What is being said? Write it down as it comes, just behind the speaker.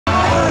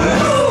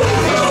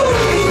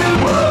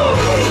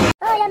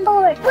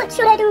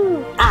Schule,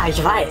 du. Ah,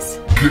 ich weiß.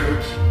 Get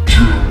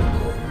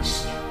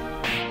Germanized.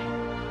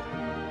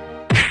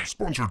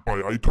 Sponsored by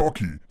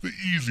italki, the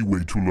easy way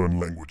to learn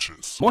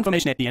languages. More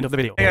information at the end of the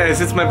video. Hey guys,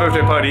 it's my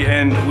birthday party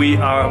and we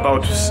are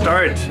about to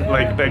start.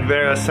 Like back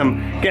there are some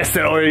guests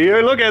that are already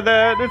here. Look at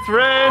that, it's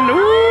Ren!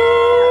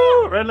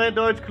 Woo! Ren,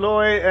 Deutsch,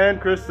 Chloe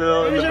and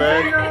Crystal in the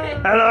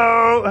back.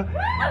 Hello!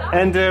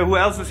 And who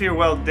else is here?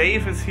 Well,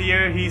 Dave is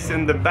here. He's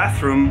in the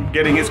bathroom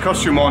getting his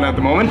costume on at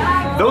the moment.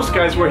 Those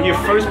guys were here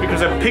first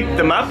because I picked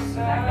them up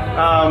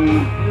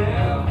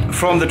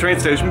from the train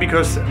station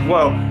because,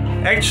 well,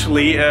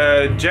 actually,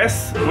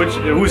 Jess,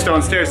 who's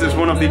downstairs, is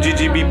one of the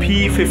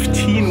GGBP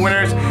 15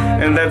 winners,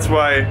 and that's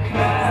why,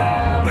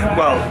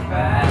 well,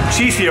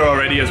 she's here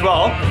already as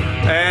well,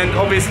 and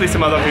obviously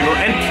some other people.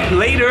 And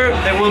later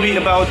there will be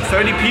about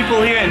 30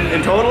 people here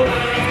in total,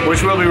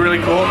 which will be really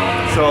cool.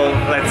 So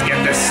let's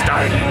get this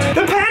started.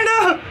 The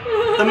panda!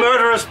 The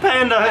murderous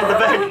panda in the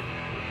back.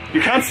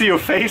 You can't see your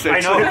face,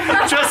 actually.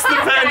 I know. Just the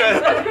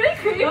panda.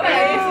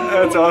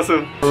 That's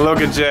awesome.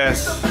 Look at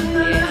Jess.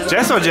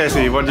 Jess or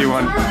Jessie? What do you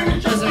want?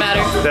 Doesn't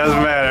matter.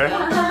 Doesn't matter.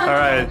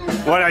 Alright.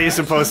 What are you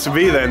supposed to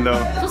be then, though?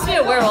 Supposed to be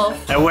a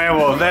werewolf. A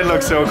werewolf. That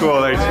looks so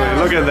cool,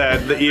 actually. Look at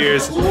that. The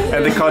ears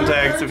and the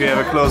contacts, if you have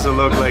a closer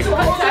look. Like,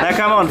 now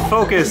come on,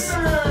 focus.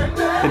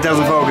 It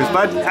doesn't focus,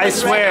 but I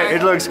swear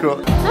it looks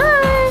cool.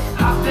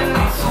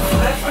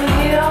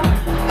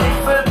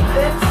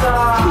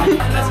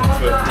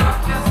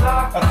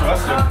 Ach, du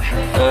hast ja.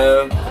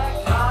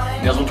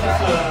 Ja, so ein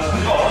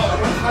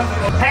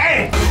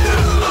Hey!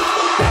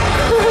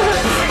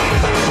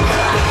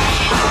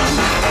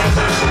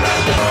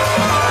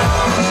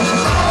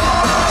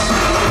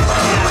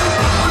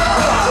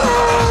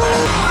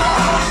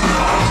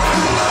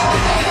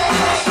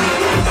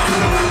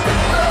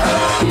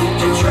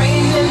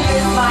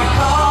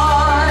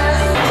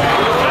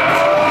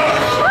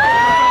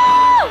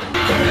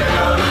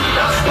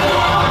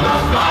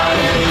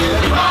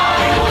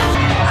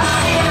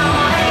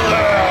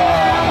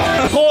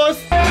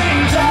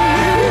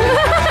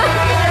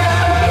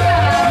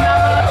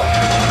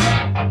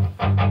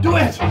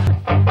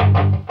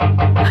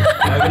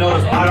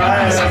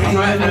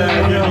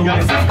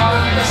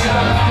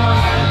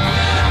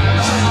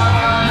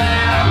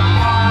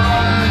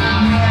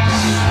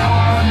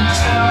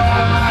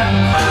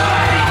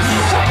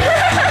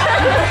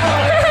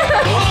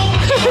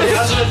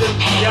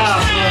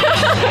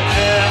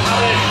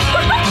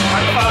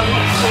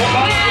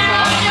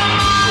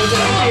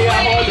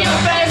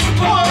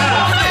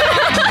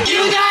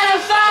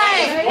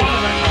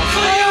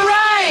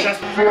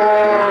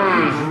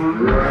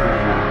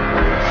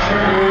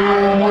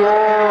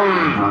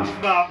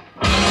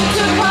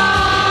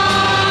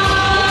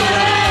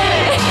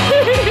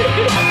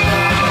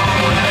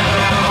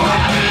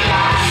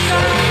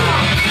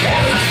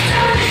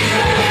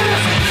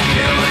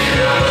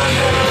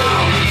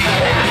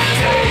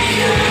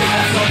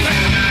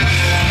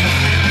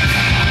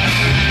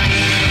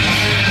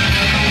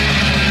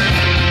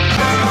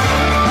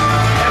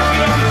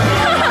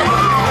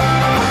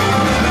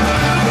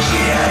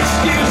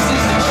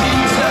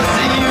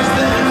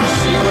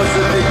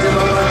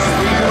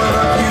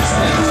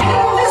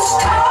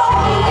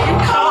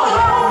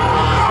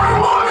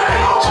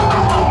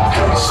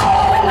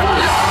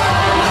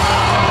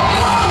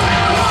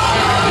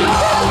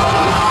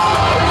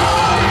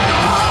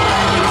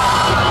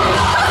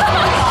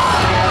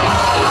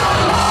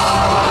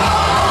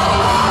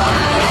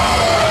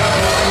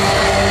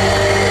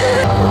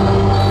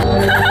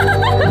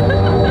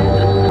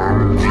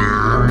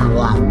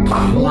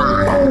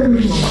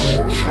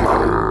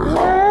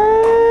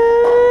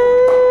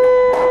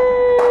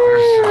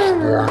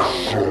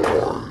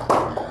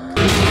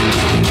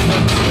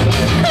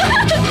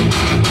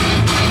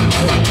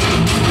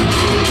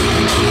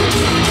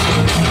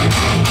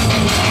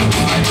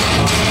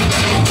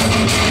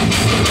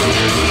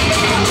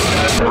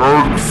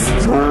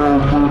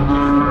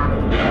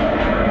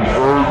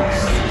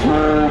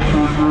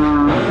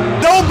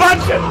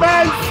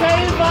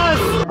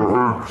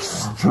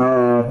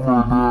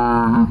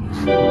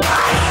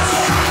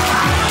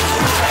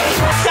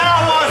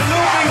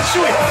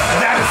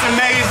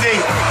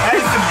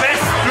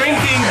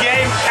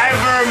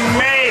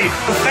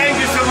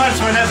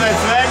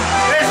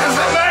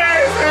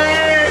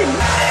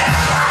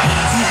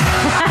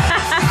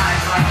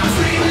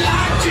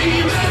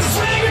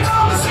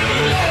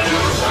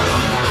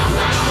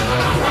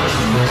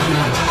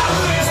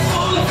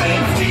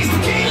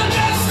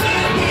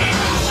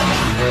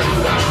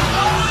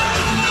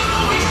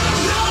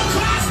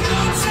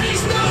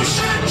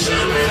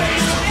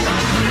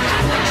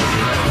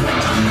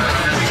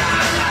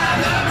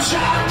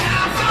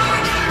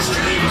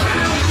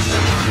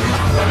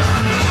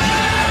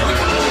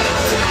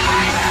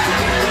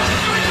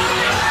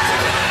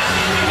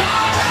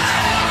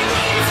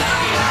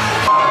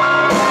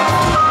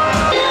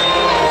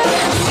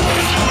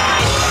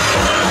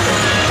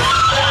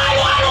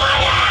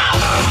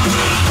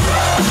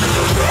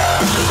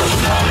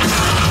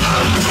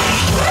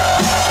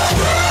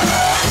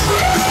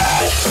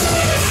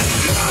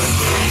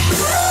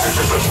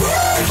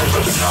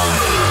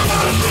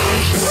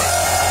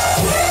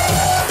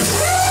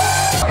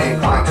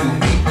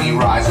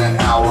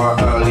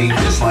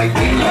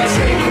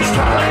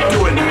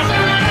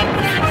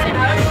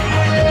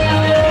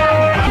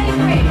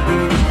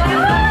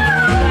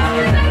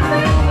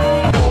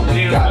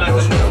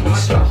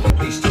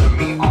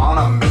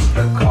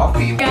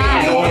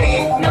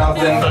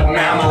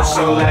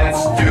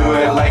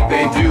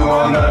 you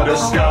on the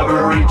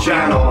Discovery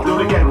Channel. Do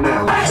it again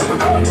now.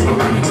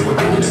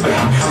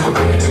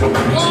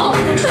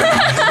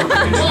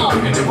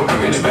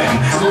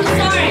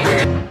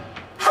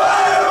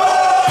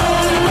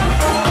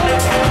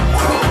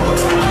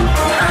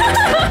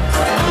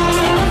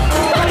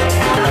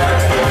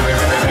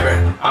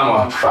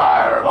 I'm a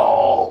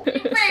fireball.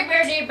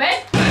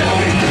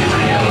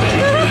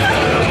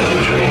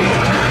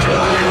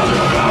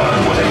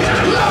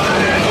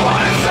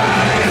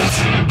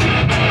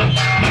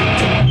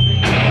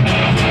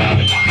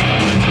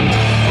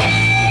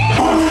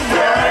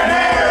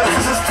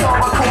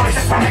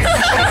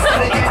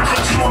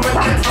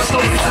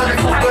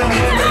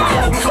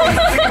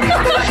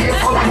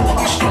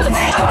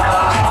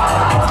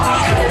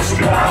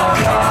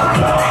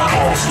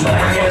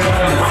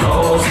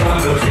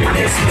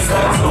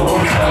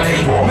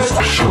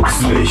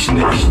 Schubst mich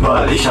nicht,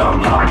 weil ich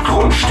am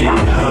Abgrund stehe.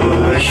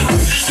 Ich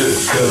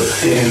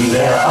frühstücke in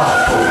der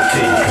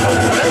Apotheke.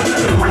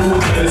 Du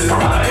bist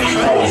ein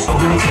Spruch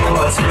und so,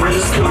 als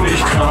würdest du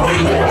dich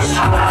trauen.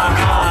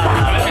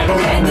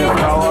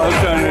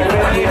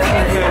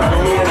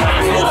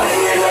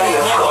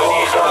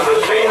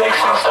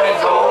 Wenigstens dein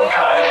Sohn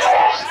kein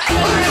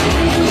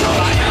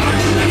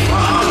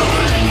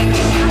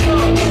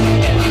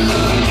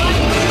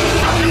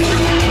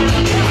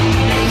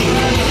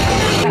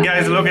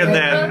Guys, look at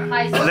that.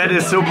 That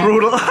is so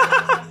brutal.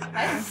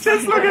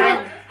 Just look at it.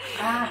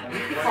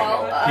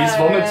 He's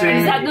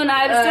vomiting. Es hat nur eine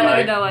halbe Stunde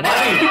gedauert.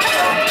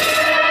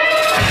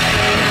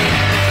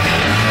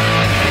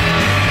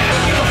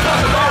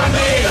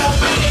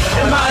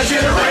 My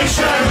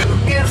generation.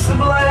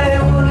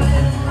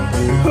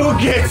 Who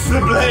gets the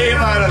blame?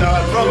 I don't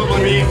know.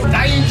 Probably me.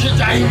 Danger,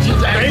 danger,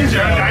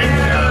 danger,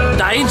 danger.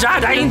 Danger,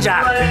 danger.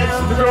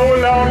 Go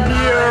down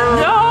here.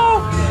 No!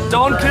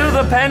 Don't kill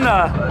the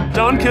panda.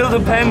 Don't kill the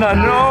panda,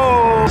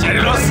 no! Ich hätte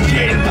Lust,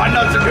 jeden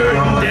Panda zu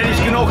töten, der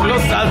nicht genug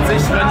Lust hat,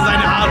 sich für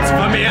seine Art zu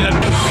vermehren.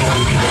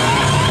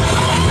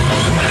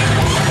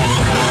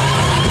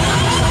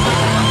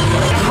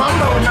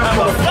 Mambo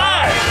number 5!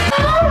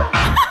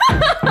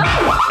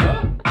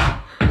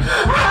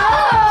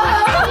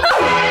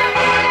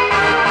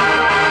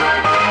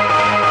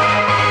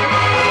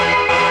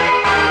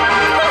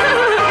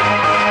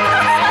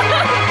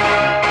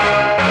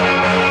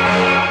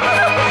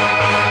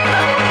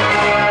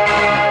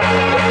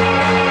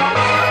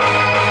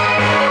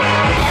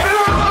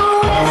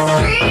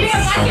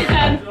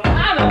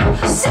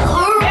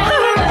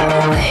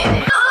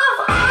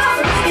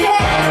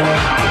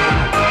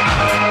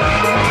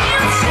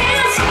 Dance,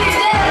 dance,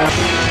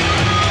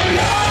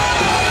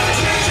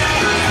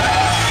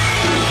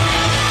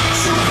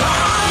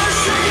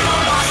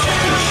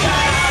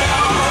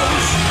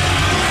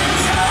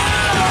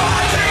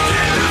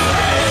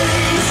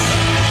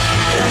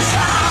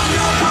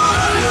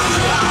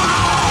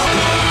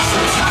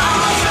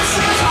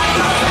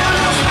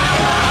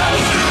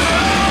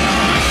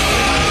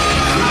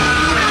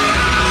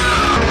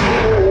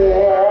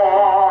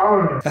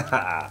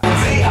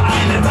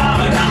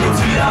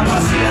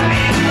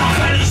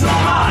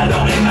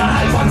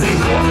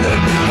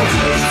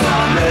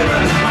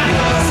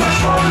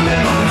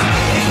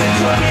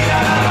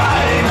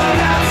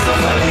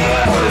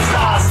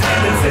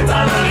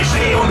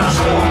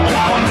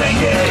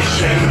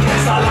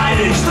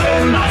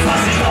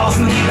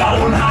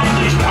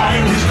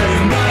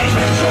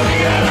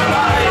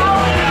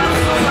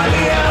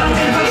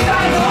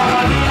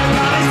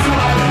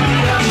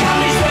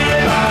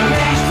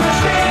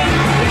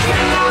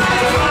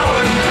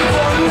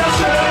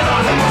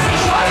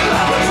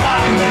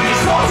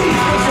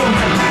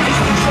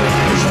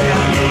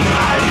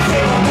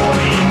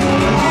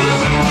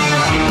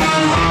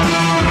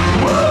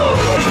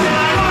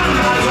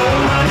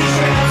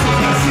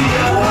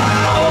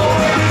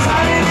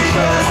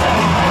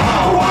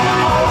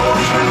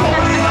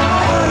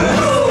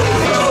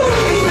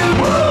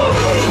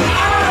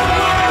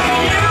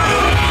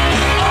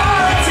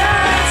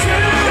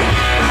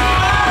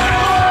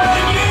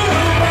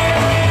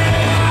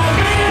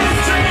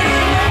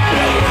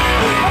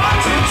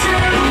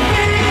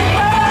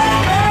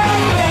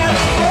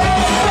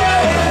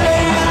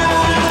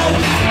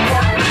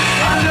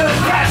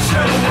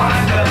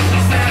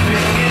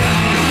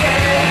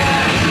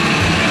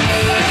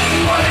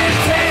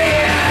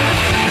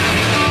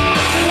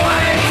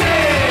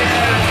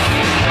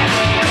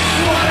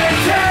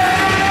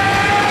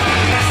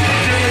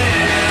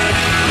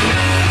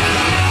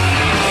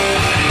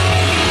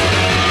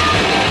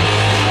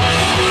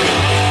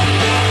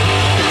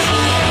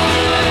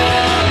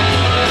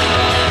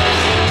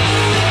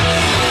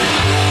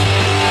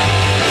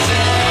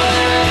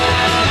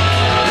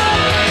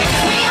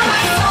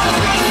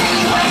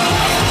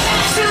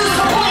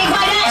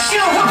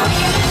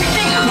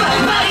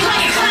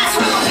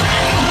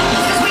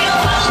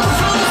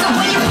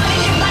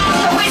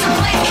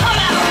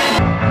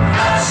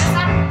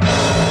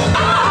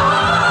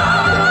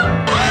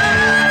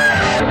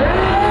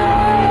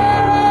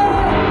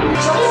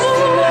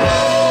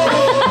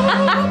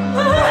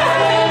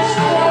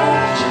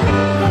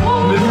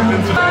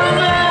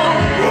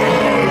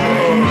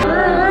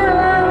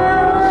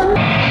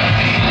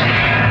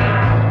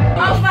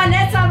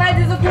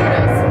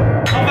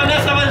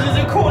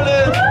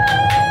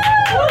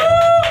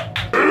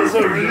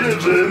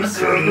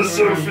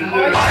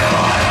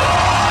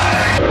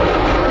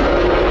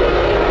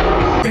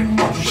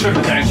 I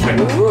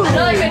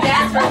know your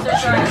dance moves are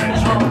short.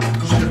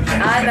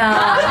 Anna.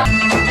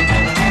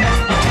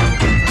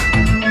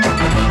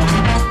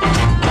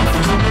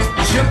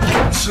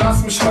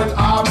 Lass mich heute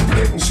Abend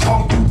blicken, ich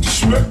komm gut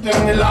geschmückt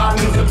in den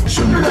Laden geritten.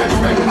 Schüttel dein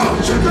Speck ab,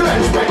 schüttel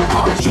dein Speck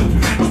ab,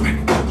 schüttel dein Speck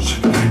ab,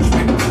 schüttel dein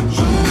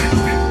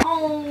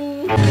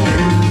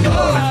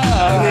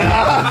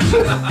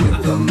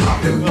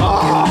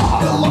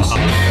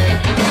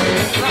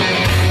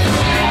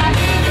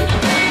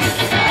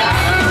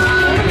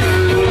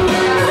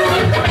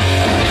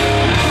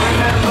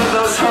Remember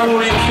those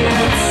hungry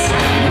kids?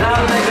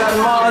 Now they got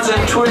Mars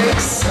and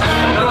Twix.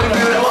 No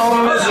good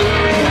old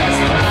misery has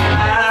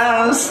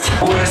passed.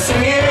 We're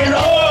singing,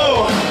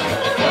 oh,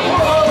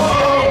 whoa,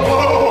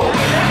 whoa.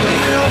 We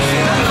don't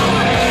feel no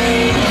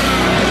pain.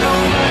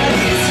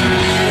 Nobody's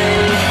free.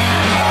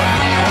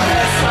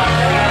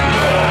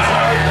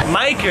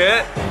 Maike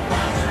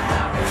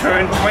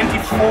turned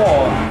 24,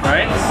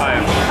 right?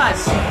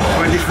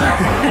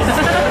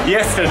 24.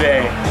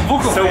 Yesterday.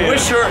 So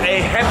wish her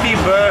a happy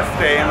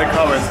birthday in the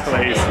comments,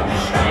 please.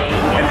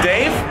 And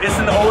Dave is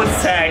an old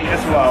sag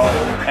as well.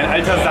 An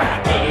alter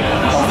Sack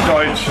auf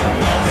Deutsch.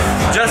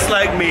 Just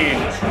like me.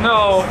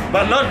 No.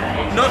 But not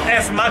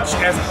as much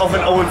as of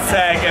an old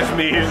sag as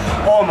me.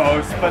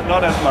 Almost, but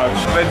not as much.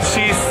 But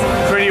she's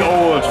pretty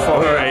old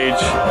for her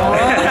age.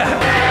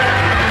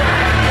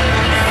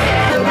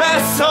 The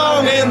best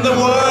song in the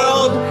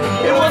world.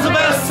 It was the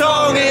best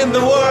song in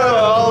the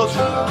world.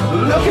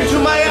 Look into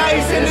my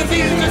eyes and it's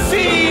easy to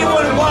see.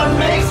 When one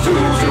makes two,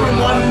 two and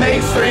one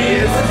makes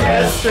three, it's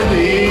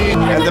destiny.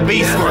 And the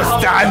beast was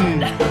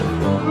done.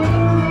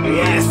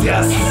 Yes,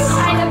 yes.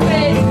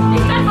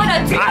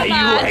 Are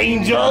you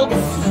angels?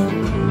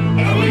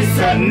 And we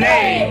said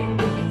nay.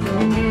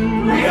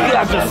 We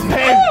are just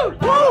men.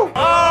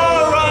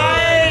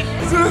 Alright.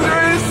 So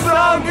there is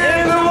song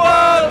in the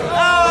world.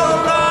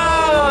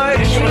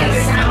 Alright. Should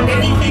it sound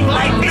anything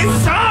like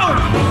this song?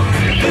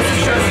 This is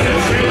just a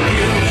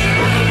tribute.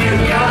 You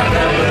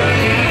gotta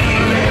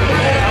believe it.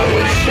 I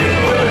wish it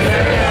were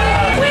there.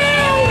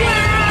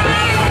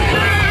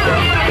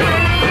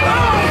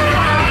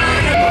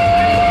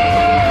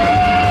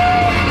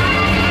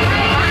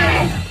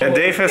 And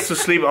Dave has to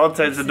sleep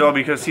outside the door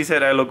because he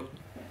said I look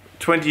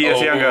 20 years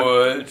younger.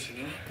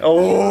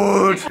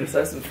 Old. Das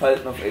heißt in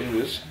Falten auf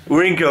Englisch.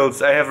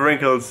 Wrinkles. I have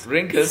wrinkles.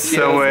 Wrinkles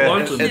somewhere.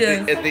 at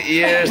the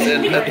ears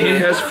and at He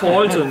has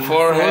Falten.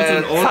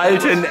 forehead.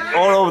 Falten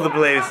all over the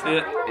place.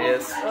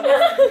 Yes. At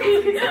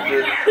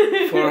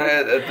the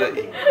forehead, at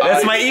the That's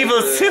eyes, my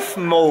evil Sith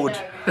mode.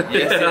 Yes,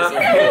 yes, of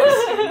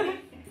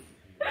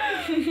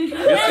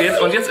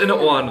course. Und jetzt in die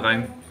Ohren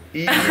rein.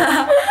 Ew.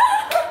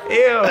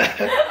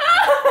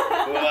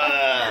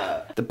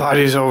 The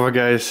party's over,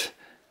 guys.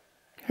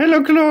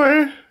 Hello,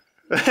 Chloe.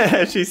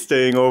 She's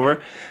staying over,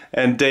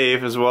 and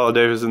Dave as well.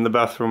 Dave is in the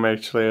bathroom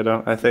actually.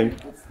 I think.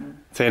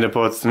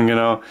 Zähneputzen,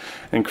 genau.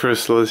 And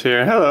Crystal is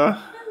here. Hello.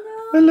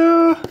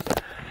 Hello.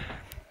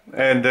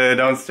 And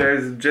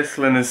downstairs,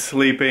 Jesslyn is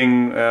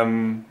sleeping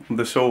on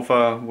the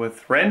sofa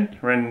with Ren.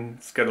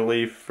 Ren's gotta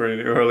leave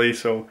pretty early,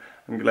 so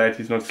I'm glad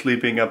he's not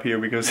sleeping up here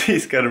because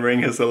he's gotta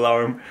ring his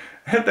alarm.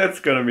 And that's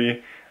gonna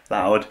be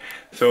loud.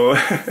 So,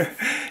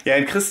 yeah,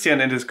 and Christian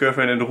and his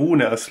girlfriend and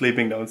Rune are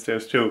sleeping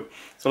downstairs too.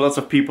 So lots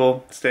of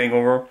people staying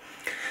over.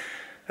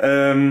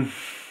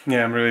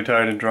 Yeah, I'm really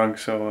tired and drunk,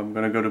 so I'm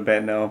gonna go to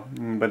bed now.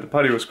 But the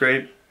party was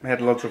great. I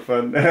had lots of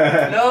fun.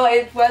 No,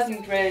 it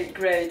wasn't great.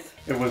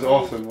 It was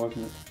awesome,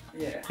 wasn't it?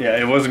 Yeah. Yeah,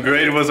 it wasn't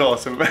great, it was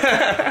awesome.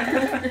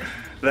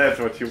 That's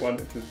what you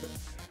wanted to say.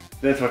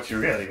 That's what you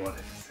really wanted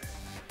to say.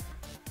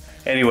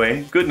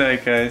 Anyway, good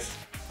night, guys.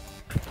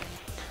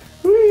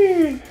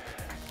 Whee!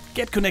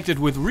 Get connected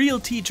with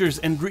real teachers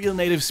and real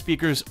native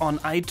speakers on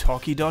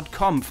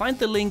italki.com. Find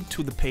the link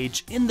to the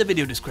page in the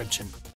video description.